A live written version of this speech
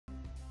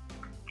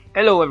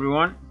Hello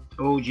everyone,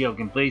 OGL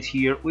Gameplays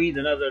here with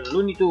another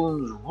Looney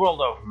Tunes World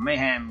of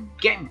Mayhem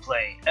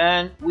gameplay,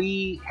 and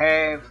we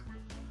have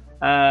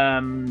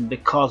the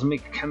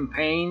Cosmic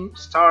campaign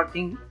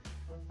starting.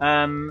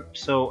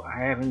 So I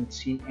haven't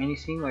seen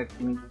anything. Let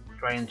me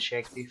try and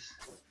check this.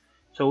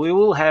 So we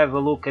will have a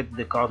look at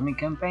the Cosmic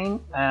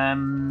campaign.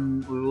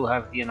 We will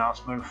have the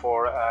announcement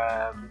for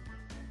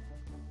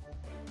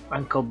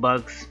Uncle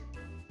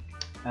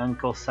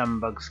Sam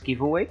Bugs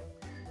giveaway.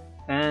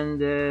 And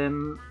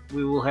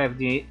we will have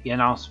the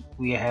announcement.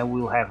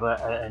 We'll have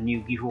a new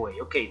giveaway.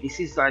 Okay, this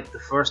is like the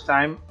first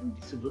time.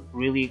 It's a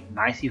really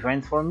nice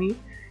event for me.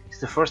 It's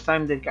the first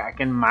time that I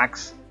can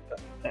max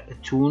a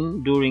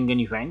toon during an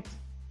event.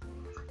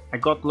 I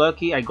got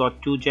lucky. I got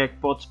 2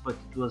 jackpots, but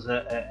it was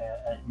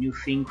a new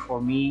thing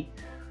for me.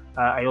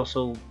 I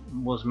also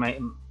was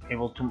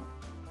able to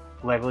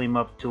level him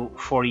up to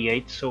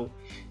 48, so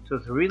it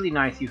was a really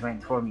nice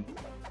event for me.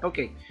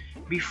 Okay,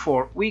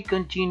 before we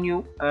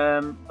continue,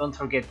 don't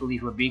forget to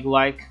leave a big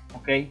like.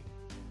 Okay,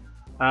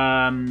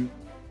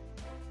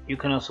 you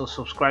can also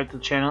subscribe to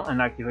the channel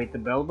and activate the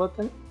bell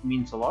button. It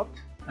means a lot.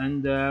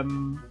 And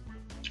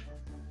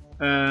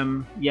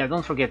yeah,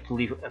 don't forget to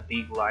leave a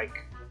big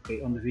like,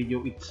 okay, on the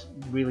video. It's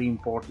really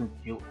important.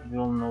 You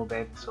all know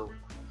that. So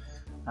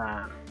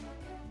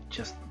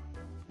just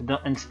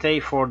and stay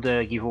for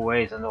the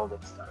giveaways and all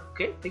that stuff.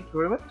 Okay, thank you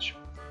very much.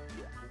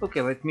 Okay,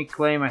 let me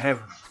claim. I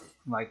have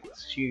like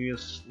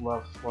serious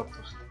lots of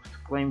stuff to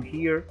claim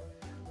here.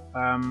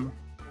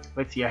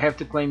 Let's see, I have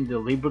to claim the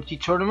Liberty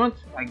tournament.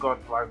 I got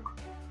like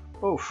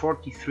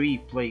 43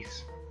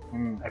 place,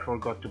 and I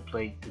forgot to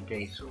play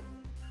today, so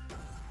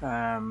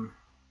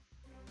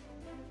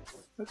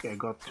okay, I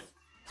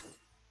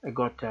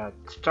got a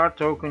star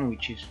token,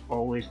 which is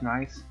always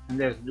nice. And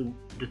there's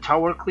the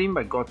tower climb.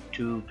 I got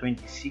to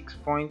 26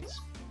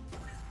 points.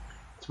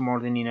 It's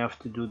more than enough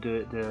to do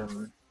the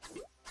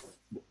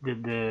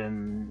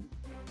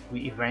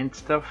event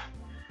stuff.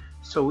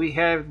 So we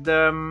have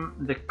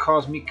the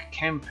Cosmic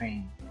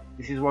campaign.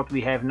 This is what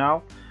we have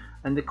now,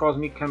 and the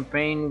Cosmic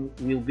campaign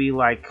will be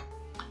like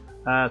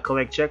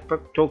collect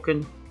jackpot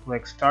token,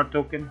 collect star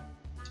token,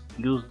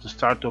 use the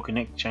star token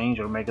exchange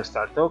or mega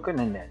star token,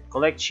 and then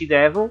collect She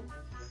Devil,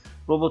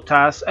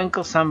 Robotas,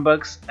 Uncle Sam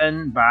Bugs,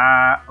 and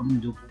Ba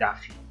Umduk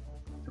Daffy.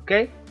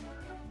 Okay,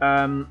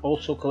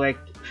 also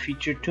collect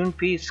feature toon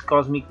piece,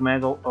 Cosmic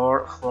medal,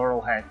 or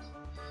floral hat.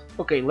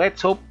 Okay,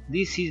 let's hope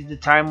this is the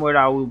time where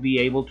I will be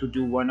able to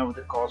do one of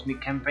the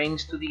Cosmic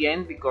campaigns to the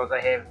end, because I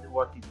have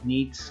what it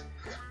needs,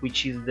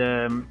 which is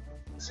the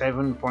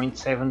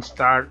 7.7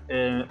 star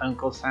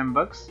Uncle Sam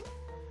Bugs.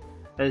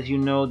 As you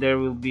know, there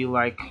will be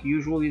like,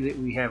 usually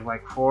we have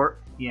like 4.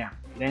 Yeah,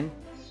 then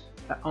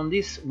on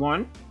this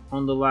one,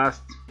 on the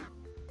last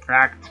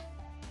act,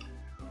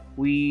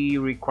 we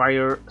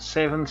require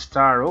 7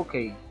 star.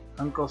 Okay,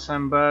 Uncle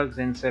Sam Bugs,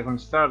 and 7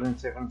 star, then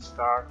 7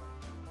 star,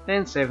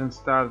 then 7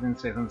 star, then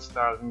 7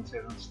 star, then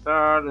 7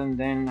 star, and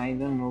then I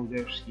don't know,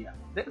 there's, yeah,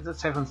 the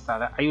 7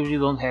 star. I usually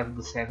don't have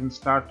the 7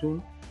 star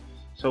toon,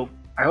 so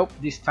I hope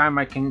this time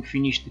I can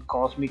finish the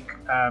Cosmic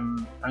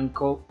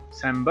Uncle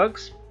Sam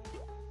Bugs.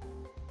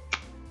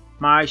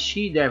 My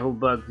She Devil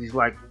Bugs is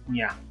like,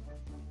 yeah,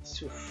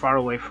 it's far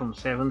away from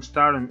 7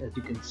 star, and as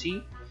you can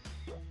see,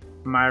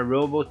 my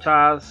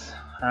Robotas,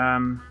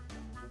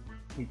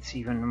 it's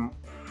even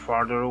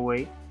farther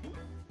away,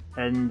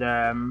 and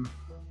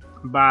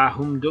Ba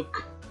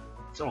Humduk,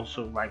 it's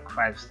also like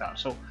 5 stars.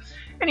 So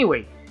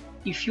anyway,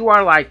 if you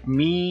are like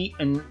me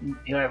and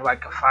you have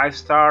like a 5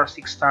 star,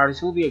 6 star,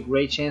 this will be a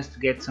great chance to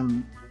get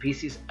some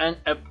pieces and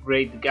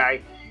upgrade the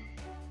guy.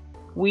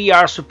 We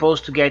are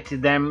supposed to get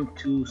them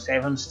to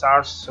 7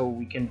 stars so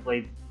we can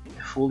play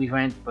the full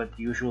event, but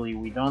usually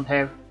we don't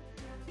have.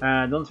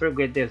 Don't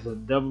forget there's a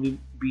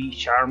WB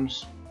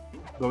Charms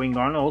going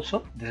on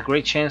also. There's a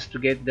great chance to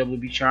get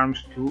WB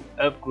Charms to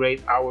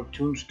upgrade our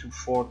toons to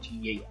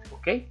 48.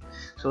 Okay,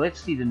 so let's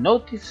see the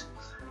notice.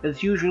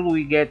 As usual,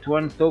 we get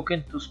 1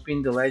 token to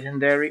spin the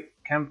legendary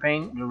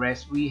campaign, the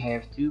rest we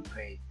have to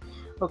pay.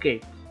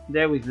 Okay,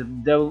 there is the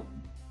double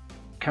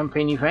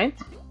campaign event.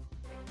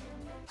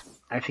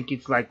 I think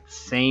it's like the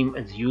same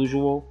as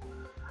usual.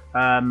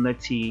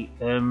 Let's see,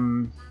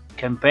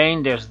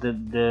 campaign, there's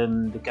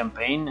the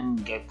campaign,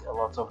 and get a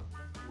lot of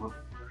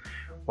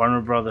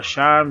Warner Brothers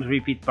Charms,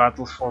 repeat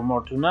battles for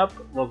more tune-up,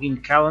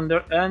 login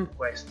calendar, and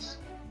quests.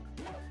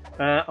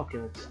 Okay,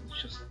 let's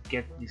just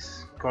get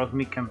this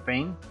Cosmic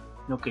campaign.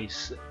 Okay,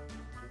 so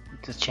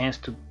it's a chance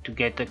to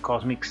get a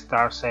Cosmic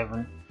Star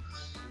 7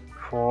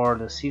 for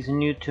the season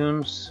new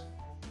toons,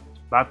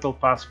 battle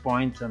pass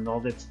points, and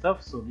all that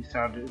stuff. So these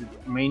are the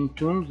main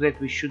toons that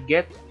we should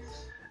get.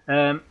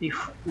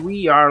 If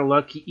we are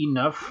lucky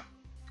enough,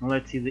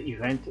 let's see the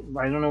event.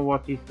 I don't know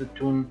what is the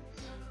toon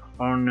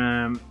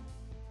on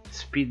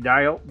speed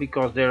dial,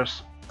 because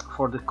there's,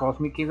 for the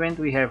Cosmic event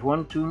we have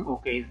 1 toon.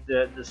 Okay,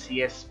 it's the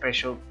CS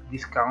special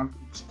discount.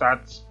 It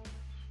starts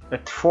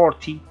at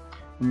 40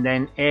 and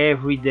then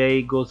every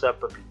day goes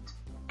up a bit.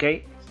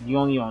 Okay, it's the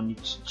only one,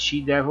 it's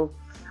She Devil,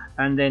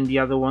 and then the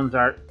other ones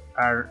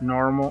are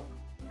normal.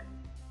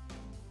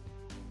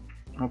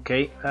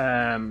 Okay,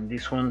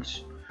 this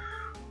one's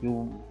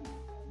you.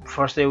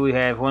 First day we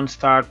have 1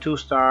 star, 2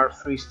 star,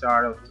 3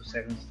 star, up to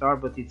 7 star,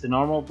 but it's a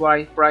normal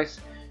price.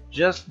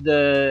 Just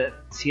the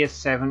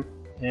CS7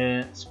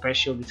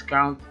 special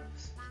discount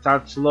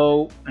starts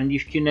low, and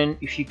if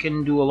you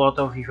can do a lot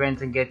of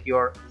events and get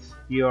your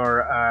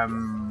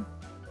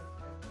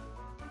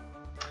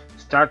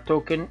start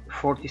token,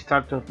 40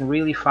 start token,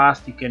 really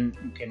fast, you can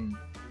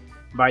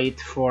buy it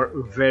for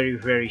a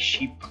very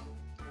cheap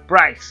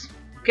price.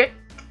 Okay.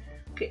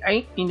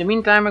 In the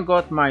meantime, I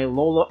got my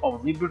Lola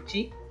of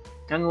Liberty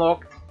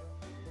unlocked,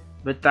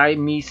 but I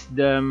missed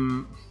the.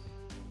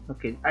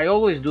 Okay, I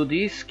always do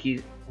this,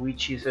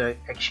 which is a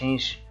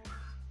exchange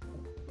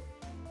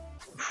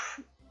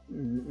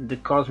the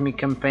Cosmic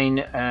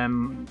Campaign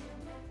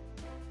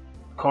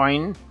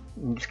coin.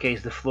 In this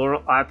case, the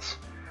floral adds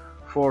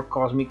 4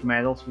 cosmic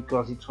medals,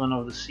 because it's one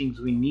of the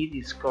things we need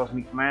is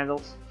cosmic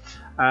medals.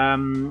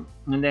 And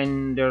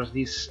then there's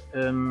this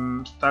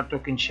star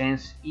token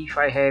chance. If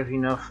I have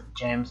enough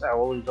gems, I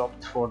always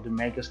opt for the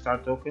mega star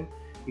token,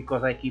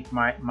 because I keep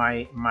my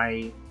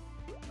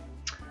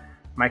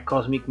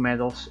cosmic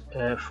medals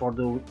for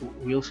the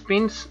wheel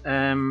spins.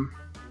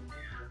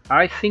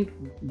 I think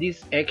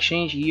this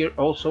exchange here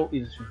also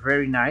is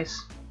very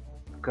nice,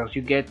 because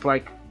you get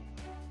like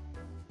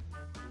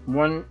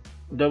 1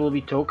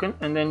 WB token,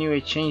 and then you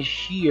exchange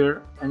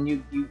here, and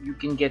you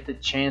can get the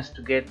chance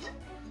to get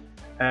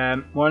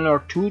 1 or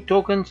 2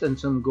 tokens and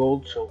some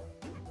gold. So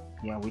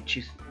yeah, but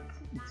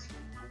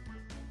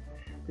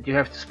you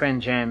have to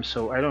spend gems,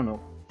 so I don't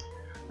know.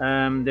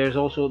 There's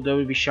also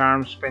WB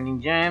charms spending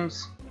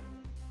gems,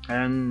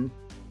 and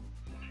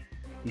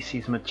this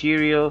is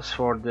materials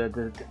for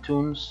the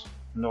tunes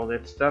and all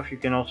that stuff. You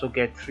can also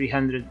get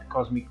 300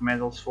 cosmic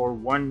medals for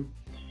 1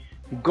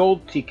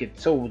 gold ticket.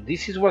 So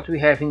this is what we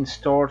have in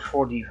store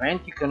for the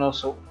event. You can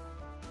also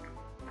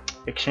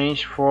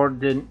exchange for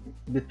the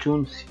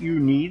tunes you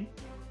need.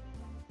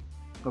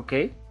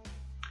 Okay,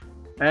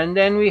 and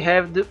then we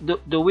have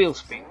the wheel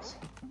spins.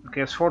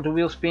 Okay, as for the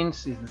wheel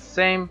spins, is the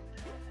same.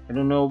 I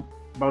don't know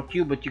about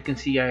you, but you can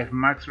see I have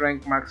max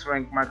rank.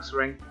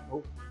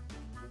 Oh,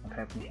 what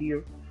happened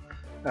here?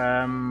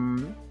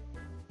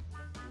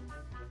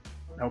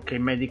 Okay,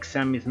 Medic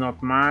Sam is not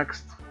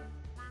maxed.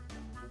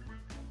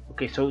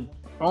 Okay, so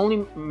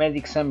only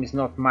Medic Sam is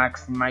not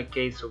maxed in my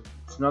case, so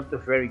it's not a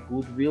very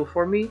good wheel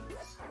for me.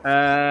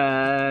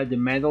 The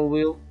medal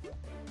wheel,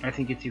 I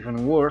think it's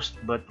even worse,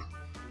 but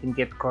you can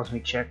get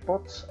cosmic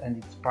jackpots and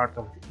it's part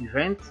of the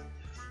event.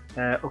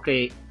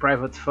 Okay,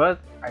 private FUD,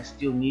 I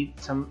still need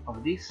some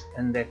of this,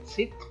 and that's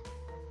it.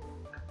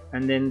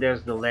 And then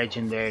there's the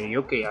legendary.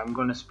 Okay, I'm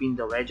gonna spin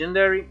the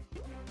legendary.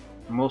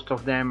 Most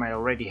of them I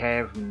already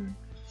have,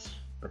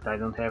 but I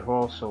don't have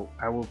all, so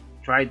I will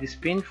try this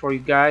spin for you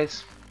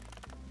guys.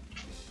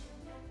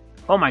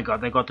 Oh my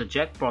god, I got a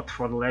jackpot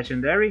for the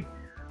legendary.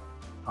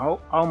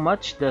 How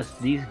much does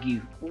this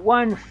give?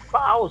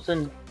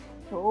 1000.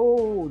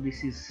 Oh,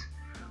 this is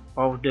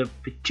of the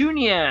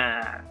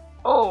Petunia.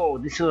 Oh,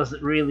 this was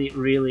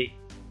really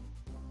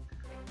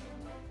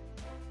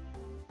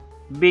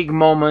big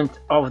moment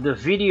of the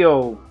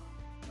video.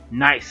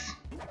 Nice.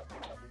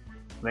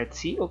 Let's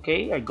see.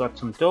 Okay, I got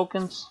some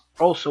tokens.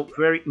 Also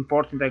very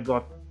important, I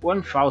got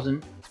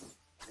 1000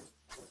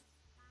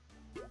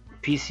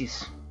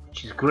 pieces,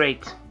 which is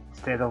great.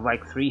 Instead of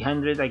like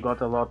 300, I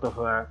got a lot of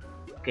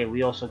okay,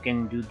 we also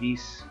can do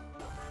this.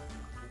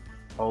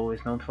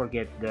 Always don't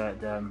forget the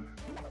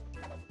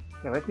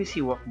yeah, let me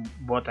see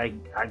what I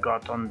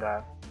got on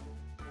that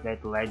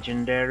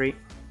legendary,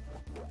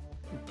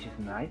 which is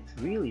nice,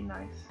 really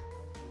nice.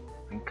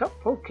 And cup.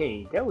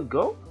 Okay, there we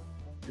go.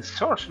 The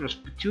Sorcerer's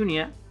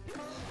Petunia.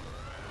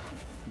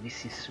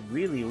 This is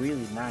really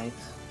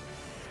nice.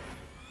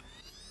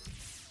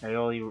 I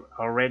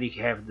already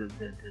have the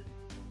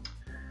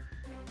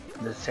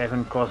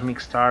 7 cosmic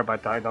star,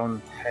 but I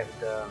don't have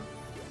the.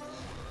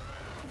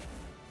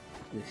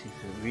 This is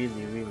a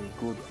really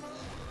good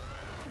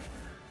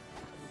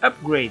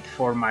upgrade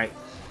for my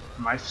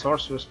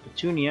Sorcerer's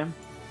Petunia.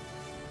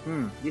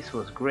 This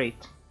was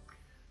great.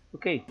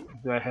 Okay,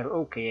 do I have?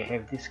 Okay, I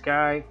have this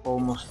guy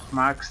almost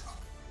maxed.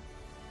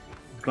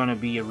 It's gonna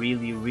be a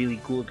really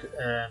good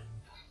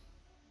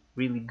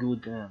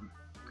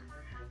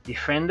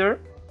defender.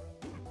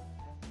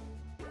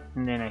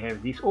 And then I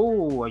have this.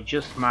 Oh, I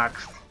just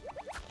maxed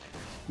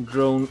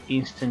Drone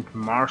Instant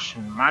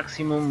Martian,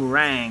 maximum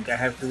rank. I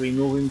have to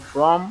remove him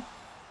from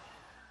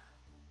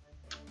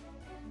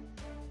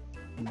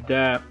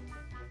the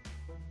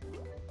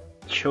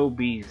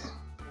showbiz.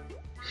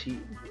 See,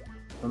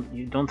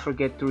 you don't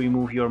forget to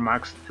remove your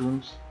max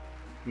tunes.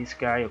 This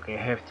guy, okay,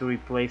 I have to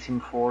replace him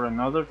for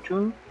another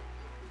tune.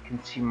 You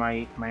can see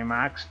my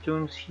max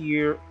tunes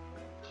here.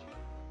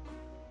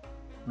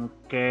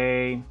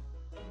 Okay,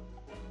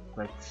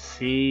 let's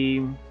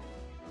see.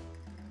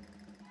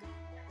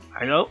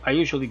 I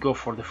usually go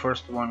for the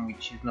first one,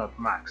 which is not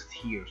maxed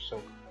here,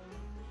 so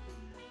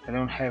I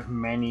don't have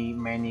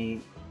many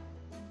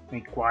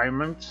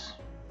requirements.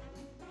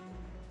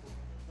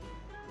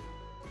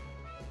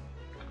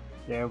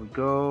 There we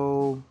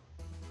go.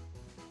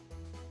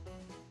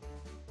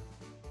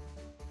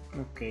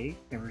 Okay,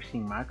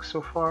 everything max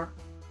so far.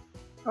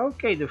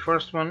 Okay, the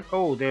first one.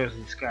 Oh, there's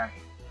this guy.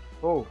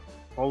 Oh,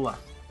 Lola.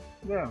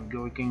 There we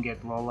go, we can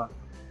get Lola.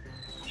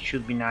 It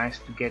should be nice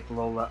to get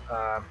Lola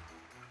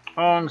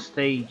on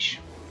stage.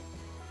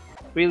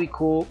 Really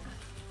cool.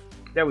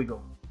 There we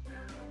go.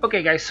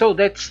 Okay guys, so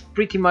that's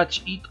pretty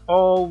much it.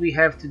 All we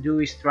have to do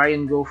is try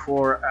and go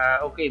for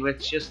okay,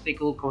 let's just take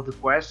a look at the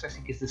quest. I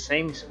think it's the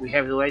same. So we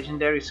have the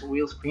legendary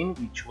wheel spin,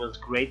 which was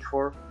great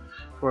for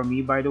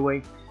me, by the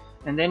way.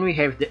 And then we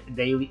have the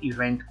daily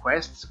event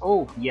quests.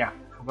 Oh yeah,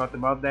 forgot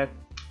about that.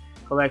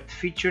 Collect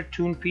feature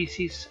tune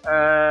pieces,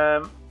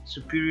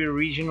 superior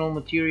regional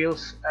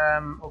materials.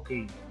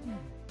 Okay,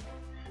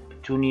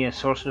 Petunia,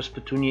 Sorcerer's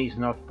Petunia is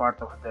not part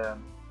of the,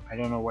 I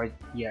don't know why.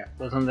 Yeah,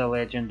 was on the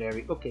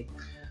legendary. Okay,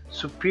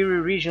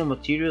 superior regional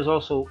materials,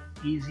 also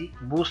easy.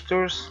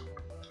 Boosters,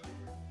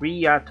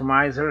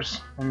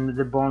 reatomizers, and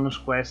the bonus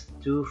quest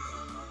to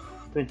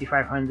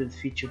 2500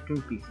 feature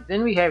tune pieces.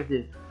 Then we have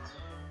the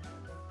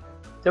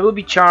there will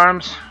be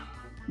charms,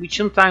 which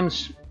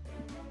sometimes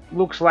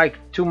looks like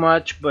too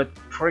much, but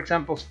for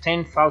example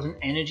 10,000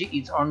 energy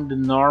is on the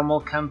normal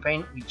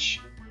campaign,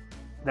 which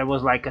there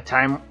was like a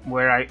time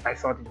where I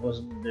thought it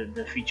was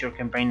the feature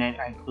campaign and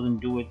I couldn't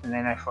do it, and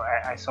then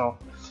I saw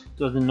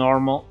it was the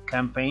normal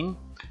campaign.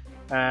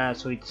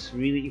 So it's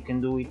really, you can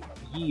do it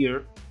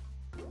here,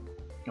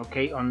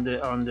 okay, on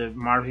the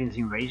Marvin's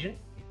Invasion.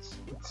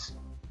 It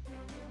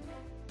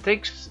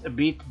takes a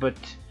bit, but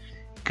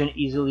you can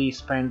easily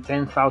spend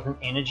 10,000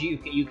 energy.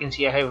 You can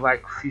see I have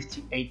like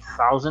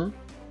 58,000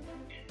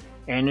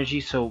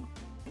 energy, so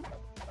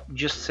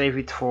just save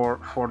it for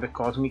the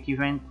cosmic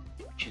event,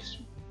 which is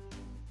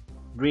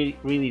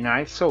really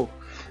nice. So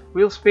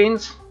wheel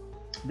spins,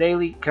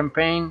 daily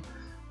campaign,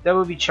 there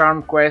will be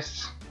charm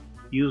quests,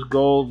 use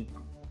gold,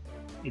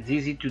 it's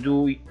easy to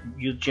do,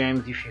 use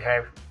gems if you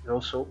have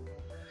also.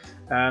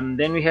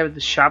 Then we have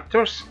the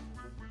chapters.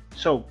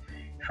 So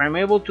if I'm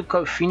able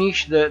to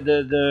finish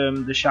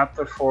the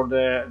chapter for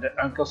the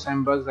Uncle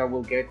Sam bugs, I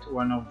will get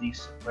one of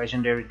these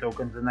legendary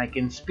tokens and I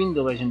can spin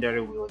the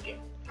legendary wheel again.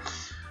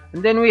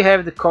 And then we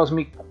have the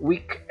Cosmic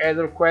Week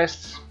Ether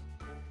quests,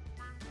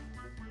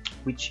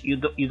 which you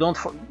don't.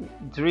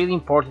 It's really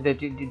important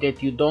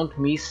that you don't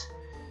miss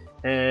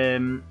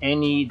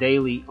any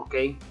daily,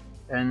 okay?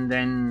 And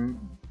then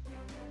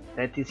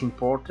that is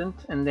important.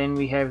 And then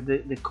we have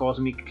the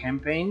Cosmic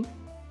Campaign,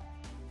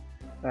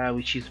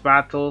 which is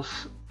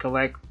battles,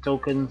 collect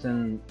tokens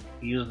and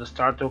use the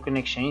star token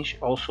exchange,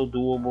 also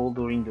doable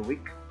during the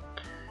week.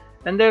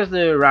 And there's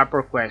the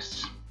wrapper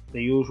quests,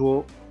 the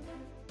usual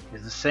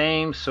is the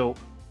same, so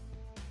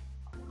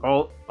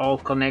all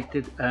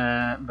connected,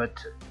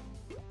 but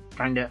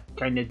kinda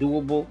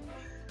doable.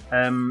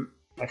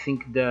 I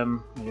think I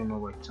don't know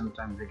what,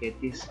 sometimes I get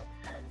this.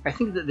 I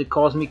think that the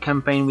Cosmic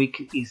Campaign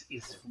week is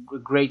a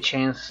great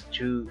chance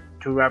to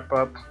wrap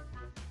up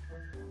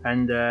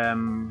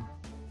and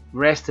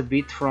rest a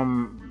bit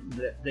from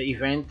the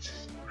event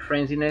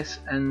frenziness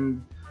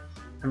and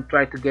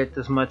try to get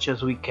as much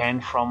as we can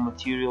from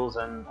materials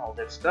and all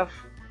that stuff.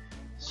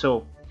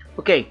 So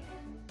okay,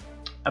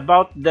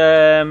 about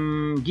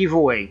the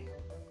giveaway.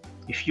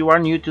 If you are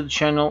new to the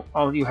channel,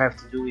 all you have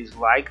to do is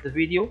like the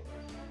video,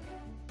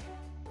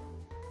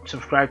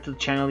 subscribe to the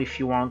channel if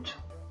you want.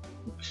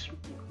 It's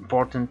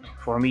important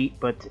for me,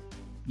 but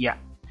yeah,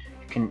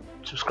 you can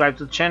subscribe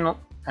to the channel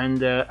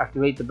and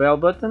activate the bell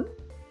button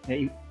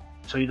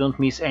so you don't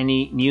miss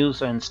any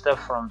news and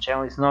stuff from the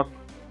channel. It's not,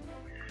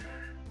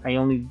 I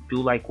only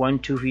do like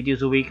 1-2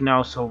 videos a week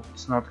now, so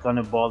it's not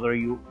gonna bother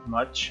you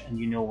much, and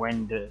you know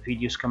when the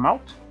videos come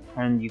out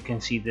and you can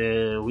see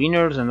the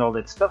winners and all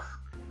that stuff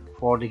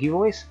for the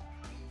giveaways.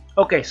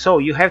 Okay, so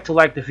you have to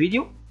like the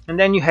video and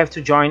then you have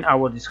to join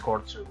our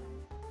Discord server.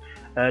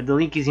 The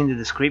link is in the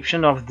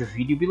description of the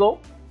video below,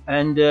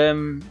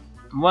 and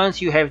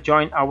once you have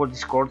joined our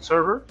Discord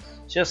server,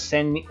 just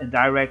send me a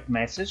direct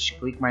message,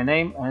 click my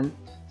name and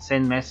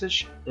send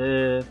message,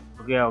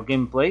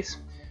 gameplays,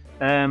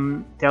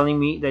 telling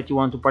me that you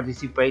want to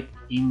participate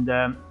in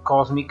the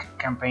Cosmic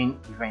Campaign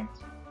event.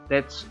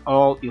 That's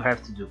all you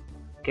have to do.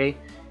 Okay,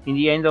 in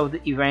the end of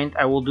the event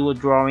I will do a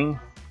drawing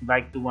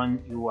like the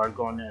one you are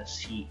gonna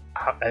see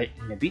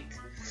in a bit,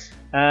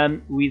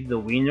 with the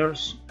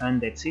winners, and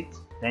that's it.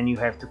 Then you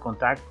have to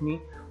contact me,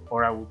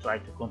 or I will try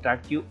to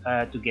contact you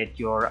to get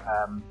your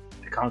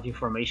account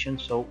information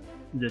so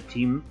the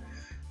team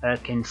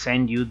can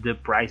send you the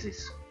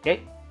prizes.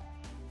 Okay,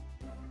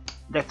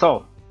 that's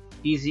all.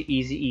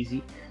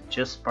 Easy,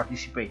 just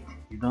participate.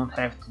 You don't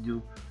have to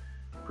do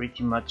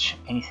pretty much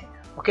anything.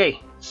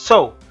 Okay,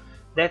 so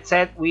that's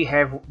it. We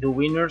have the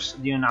winners,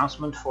 the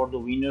announcement for the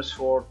winners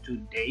for 2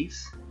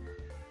 days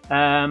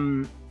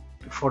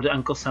for the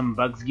Uncle Sam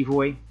Bugs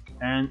giveaway.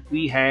 And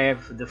we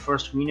have the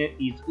first winner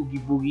is Oogie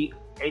Boogie,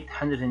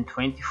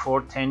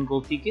 824 10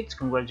 gold tickets.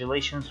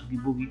 Congratulations, Oogie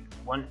Boogie,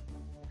 won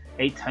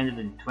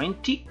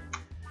 820.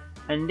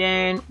 And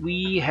then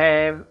we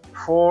have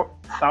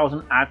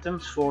 4,000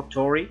 atoms for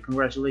Tori.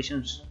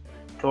 Congratulations,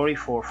 Tori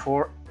for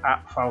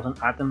 4,000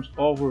 atoms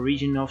of a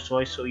region of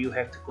choice. So you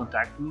have to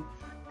contact me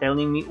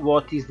telling me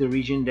what is the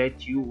region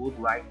that you would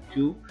like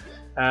to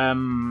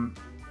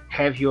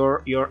have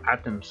your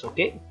atoms.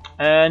 Okay,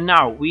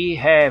 now we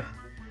have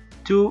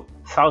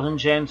 2,000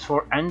 gems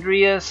for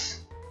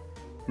Andreas,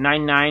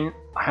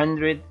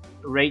 9,900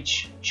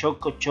 Rage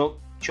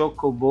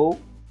Chocobo.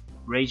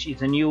 Rage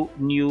is a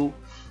new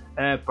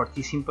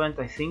participant,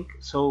 I think,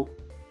 so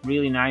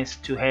really nice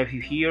to have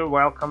you here.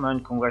 Welcome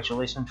and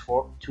congratulations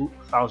for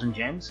 2,000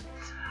 gems.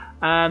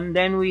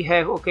 Then we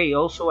have, okay,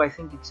 also I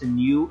think it's a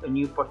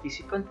new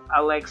participant,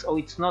 Alex. Oh,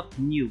 it's not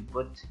new,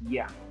 but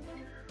yeah,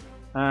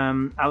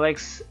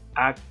 Alex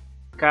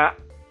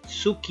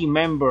Akatsuki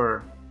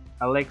member,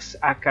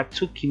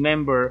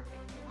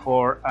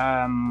 for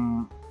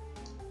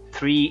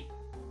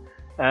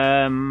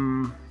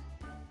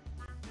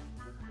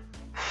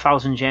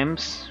 3,000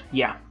 gems.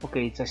 Yeah,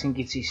 okay, I think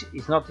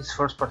it's not his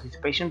first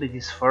participation, but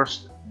his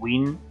first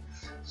win,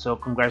 so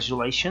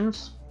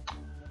congratulations.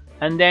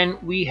 And then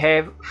we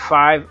have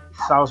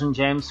 5,000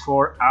 gems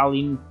for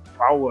Alim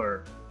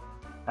Power.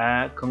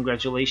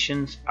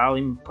 Congratulations,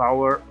 Alim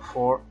Power,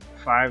 for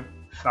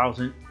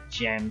 5,000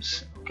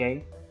 gems.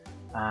 Okay.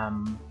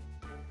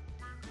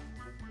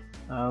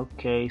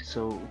 Okay,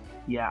 so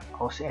yeah,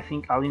 also I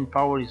think Alim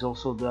Power is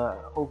also the,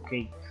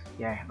 okay,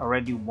 yeah,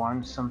 already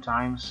won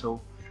sometimes, so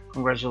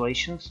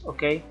congratulations.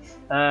 Okay,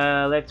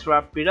 let's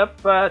wrap it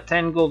up.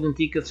 10 golden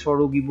tickets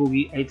for Oogie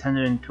Boogie,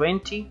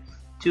 820,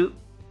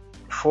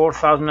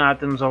 4,000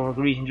 atoms of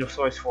region of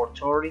choice for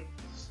Tori,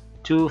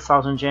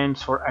 2,000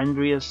 gems for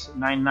Andreas,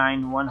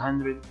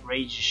 9,900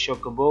 Rage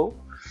Chocobo,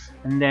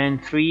 and then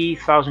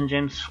 3,000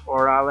 gems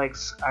for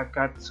Alex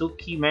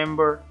Akatsuki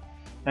member,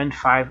 and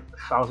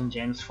 5,000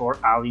 gems for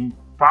Alim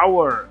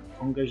Power.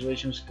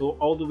 Congratulations to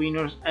all the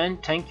winners,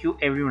 and thank you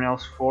everyone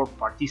else for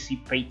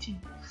participating.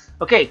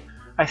 Okay,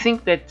 I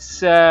think that's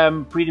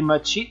pretty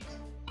much it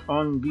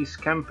on this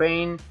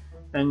campaign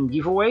and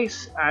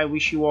giveaways. I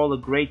wish you all a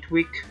great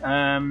week,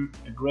 a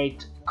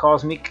great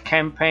cosmic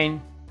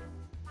campaign.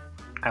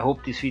 I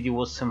hope this video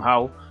was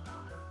somehow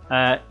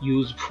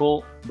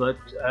useful, but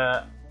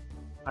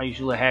I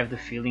usually have the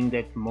feeling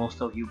that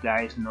most of you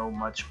guys know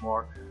much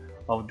more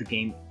of the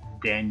game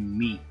than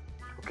me.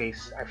 Okay,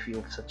 so I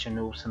feel such a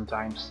noob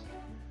sometimes,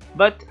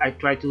 but I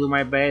try to do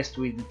my best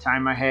with the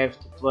time I have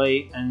to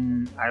play,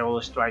 and I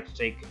always try to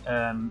take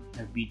a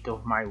bit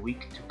of my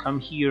week to come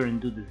here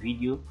and do the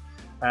video,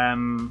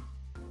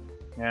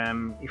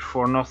 if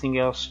for nothing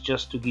else,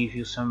 just to give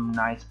you some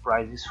nice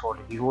prizes for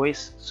the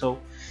giveaways. So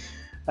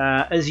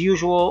as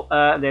usual,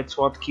 that's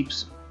what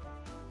keeps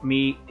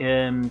me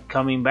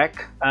coming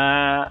back.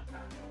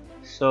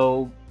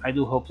 So I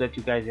do hope that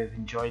you guys have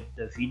enjoyed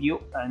the video,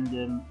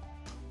 and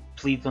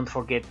please don't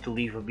forget to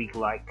leave a big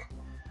like,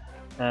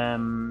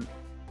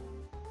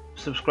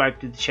 subscribe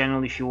to the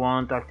channel if you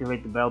want,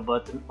 activate the bell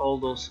button. All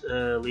those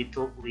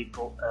little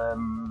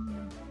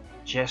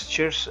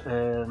gestures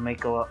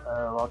make a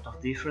lot of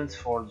difference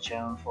for the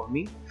channel, for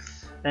me.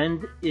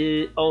 And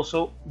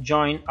also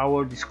join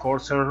our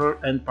Discord server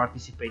and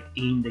participate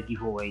in the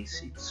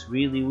giveaways. It's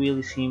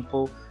really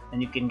simple,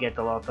 and you can get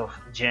a lot of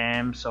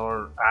gems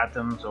or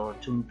atoms or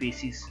tune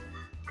pieces.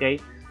 Okay,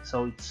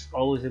 so it's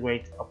always a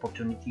great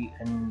opportunity,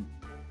 and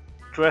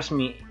trust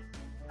me,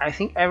 I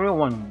think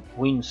everyone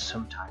wins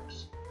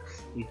sometimes.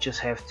 You just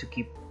have to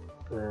keep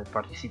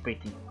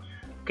participating.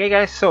 Okay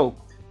guys, so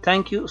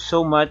thank you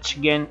so much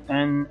again,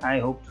 and I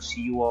hope to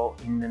see you all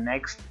in the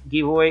next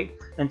giveaway.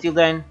 Until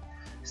then,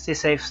 stay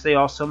safe, stay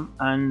awesome,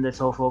 and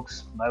that's all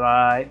folks. Bye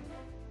bye.